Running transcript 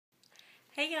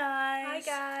Hey guys! Hi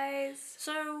guys!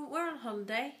 So we're on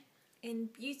holiday. In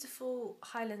beautiful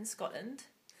Highlands, Scotland.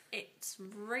 It's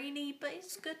rainy, but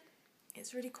it's good.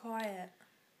 It's really quiet.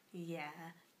 Yeah.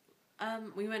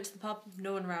 We went to the pub,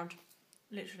 no one around.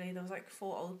 Literally, there was like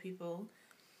 4 old people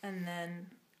and then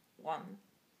 1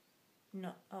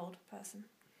 not old person.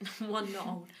 One not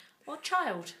old. Or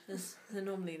child, as they're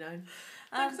normally known.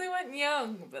 Because they weren't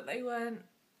young, but they were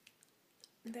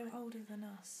older than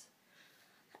us.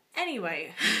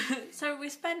 Anyway, so we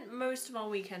spent most of our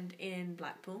weekend in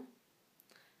Blackpool.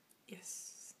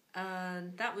 Yes.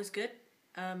 And that was good.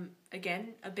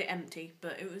 Again, a bit empty,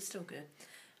 but it was still good.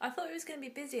 I thought it was going to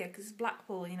be busier because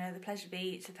Blackpool, you know, the Pleasure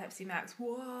Beach, the Pepsi Max,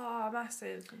 whoa,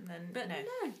 massive. And then, But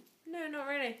no, not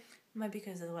really. Maybe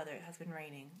because of the weather, it has been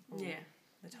raining all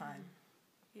the time.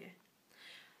 Yeah.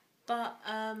 But,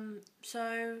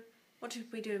 so, what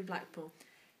did we do in Blackpool?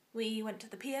 We went to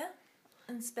the pier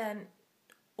and spent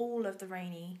all of the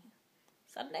rainy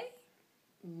Sunday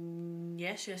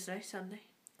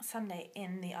Sunday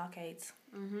in the arcades.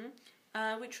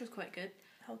 Which was quite good.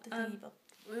 Hold the table.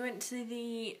 We went to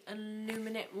the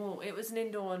it was an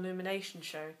indoor illumination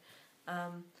show.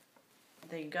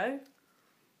 There you go.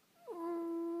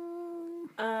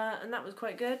 And that was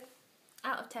quite good.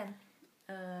 Out of 10.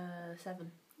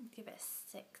 7. Give it a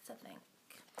 6, I think.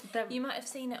 You might have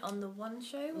seen it on the one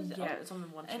show, was it? Yeah, it was on the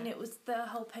one show. And it was the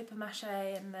whole paper mache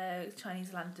and the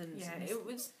Chinese lanterns. Yeah, it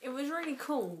was really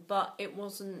cool, but it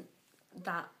wasn't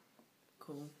that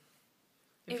cool.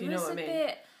 If you know what I mean. It was a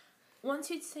bit. Once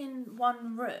you'd seen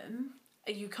one room,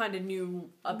 you kind of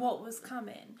knew what was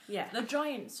coming. Yeah. The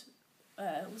Giants.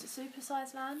 Was it Super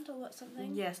Size Land or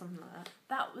something? Yeah, something like that.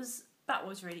 That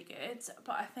was really good,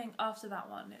 but I think after that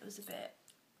one it was a bit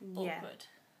awkward.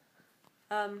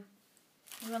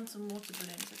 We won some water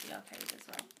balloons at the arcade as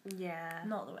well. Yeah.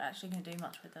 Not that we're actually going to do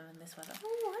much with them in this weather.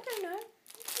 Oh, I don't know.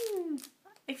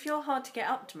 If you're hard to get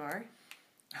up tomorrow.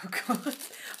 Oh God,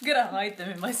 I'm going to hide them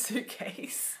in my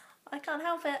suitcase. I can't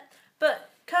help it.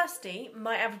 But Kirsty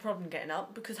might have a problem getting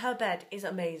up because her bed is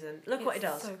amazing. Look what it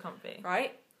does. It's so comfy.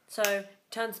 Right? So,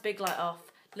 turns the big light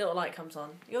off, little light comes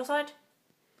on. Your side?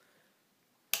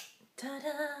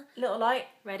 Ta-da! Little light.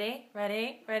 Ready?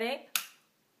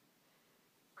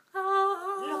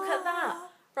 Oh, look at that.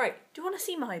 Right, do you want to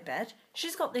see my bed?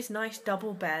 She's got this nice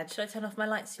double bed. Should I turn off my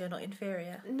lights so you're not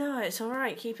inferior? No, it's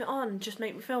alright, keep it on, just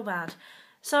make me feel bad.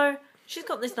 So, she's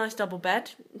got this nice double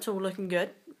bed, it's all looking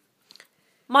good.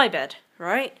 My bed,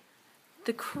 right?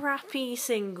 The crappy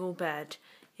single bed,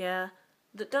 yeah,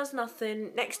 that does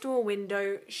nothing. Next to a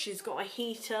window, she's got a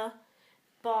heater,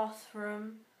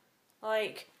 bathroom,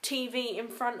 like, TV in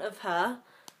front of her.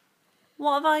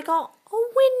 What have I got? A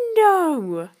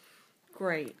window!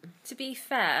 Great. To be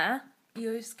fair,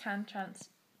 yours can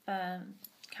transform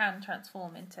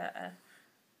into a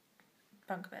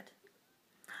bunk bed.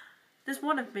 There's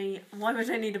one of me, why would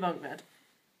I need a bunk bed?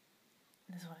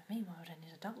 There's one of me, why would I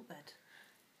need a double bed?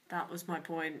 That was my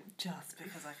point. Just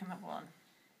because I can have one.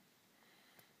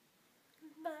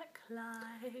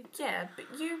 Backlight. Yeah, but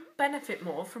you benefit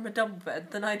more from a double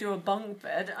bed than I do a bunk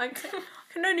bed. I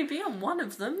can only be on one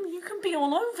of them. You can be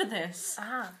all over this.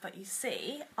 But you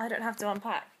see, I don't have to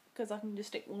unpack because I can just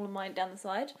stick all of mine down the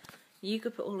side. You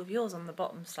could put all of yours on the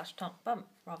bottom/top bump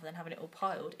rather than having it all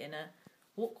piled in a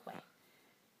walkway.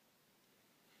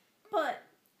 But,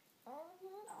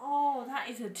 oh, that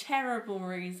is a terrible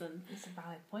reason. It's a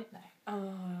valid point though.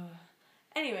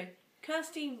 Anyway,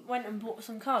 Kirsty went and bought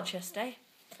some cards yesterday.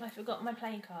 I forgot my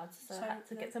playing cards, so I had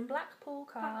to get some Blackpool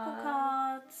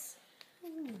cards.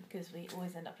 Because we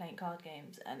always end up playing card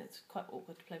games, and it's quite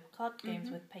awkward to play card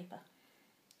games with paper.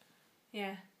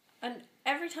 Yeah, and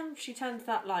every time she turns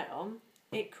that light on,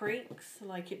 it creaks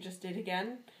like it just did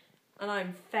again. And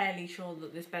I'm fairly sure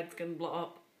that this bed's going to blow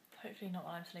up. Hopefully not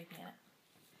while I'm sleeping in it.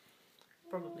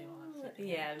 Probably while I'm sleeping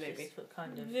in it. Yeah, maybe. Just for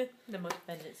kind of the most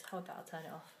benefits. Hold that, I'll turn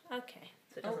it off. Okay.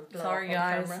 So it doesn't blow sorry, up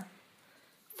on guys. camera.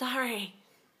 Sorry.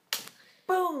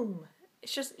 Boom!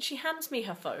 It's just, she hands me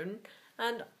her phone,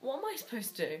 and what am I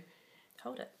supposed to do?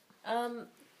 Hold it.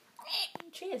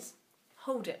 Cheers.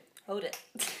 Hold it. Hold it.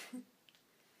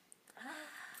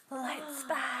 Lights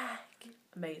back.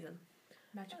 Amazing.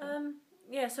 Magical.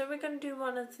 Yeah, so we're going to do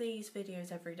one of these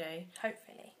videos every day.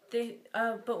 Hopefully.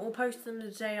 But we'll post them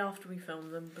the day after we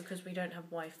film them because we don't have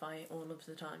Wi-Fi all of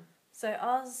the time. So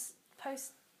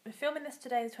we're filming this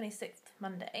today, the 26th,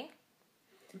 Monday.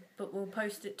 But we'll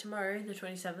post it tomorrow, the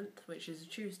 27th, which is a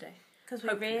Tuesday. Because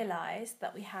we realised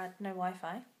that we had no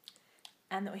Wi-Fi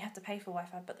and that we have to pay for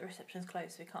Wi-Fi, but the reception's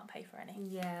closed, so we can't pay for any.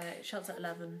 Yeah, it shuts at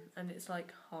 11, and it's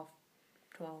like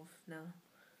 12:30 now.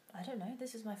 I don't know,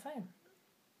 this is my phone.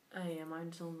 Oh yeah,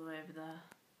 mine's all the way over there.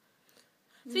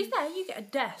 To be fair, you get a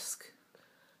desk.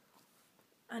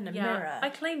 And a mirror. I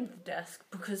claimed the desk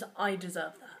because I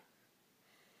deserve that.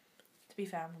 To be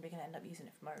fair, I'm probably going to end up using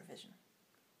it for my revision.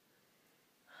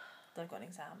 I've got an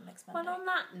exam next Monday. Well, on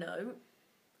that note,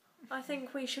 I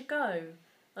think we should go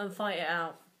and fight it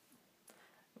out.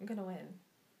 I'm going to win.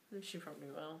 She probably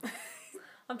will.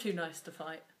 I'm too nice to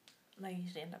fight. And I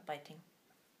usually end up biting.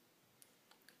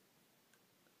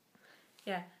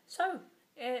 Yeah, so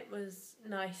it was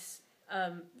nice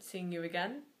seeing you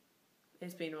again.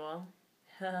 It's been a while.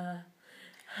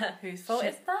 Whose fault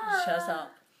is that? Shut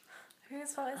up.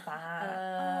 Whose fault is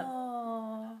that?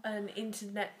 An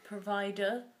internet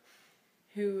provider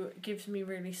who gives me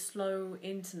really slow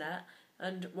internet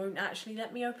and won't actually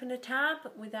let me open a tab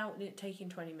without it taking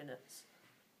 20 minutes.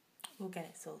 We'll get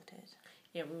it sorted.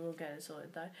 Yeah, we will get it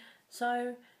sorted though.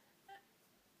 So,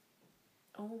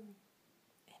 Invaders.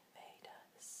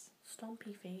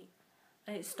 Stompy feet.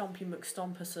 And it's Stompy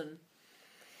McStomperson.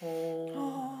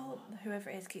 Oh, whoever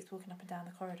it is keeps walking up and down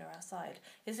the corridor outside.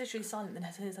 It's literally silent, then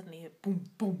suddenly you hear boom,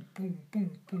 boom, boom,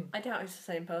 boom, boom. I doubt it's the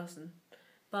same person.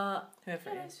 But whoever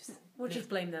it is, we'll just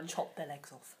blame them. Chop their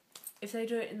legs off. If they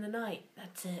do it in the night,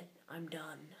 that's it. I'm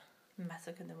done.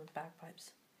 Massacre them with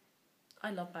bagpipes. I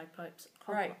love bagpipes.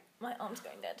 Oh, Right. My arm's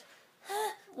going dead.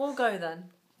 We'll go then.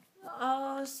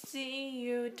 I'll see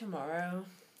you tomorrow.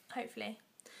 Hopefully.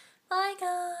 Bye,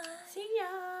 guys. See ya.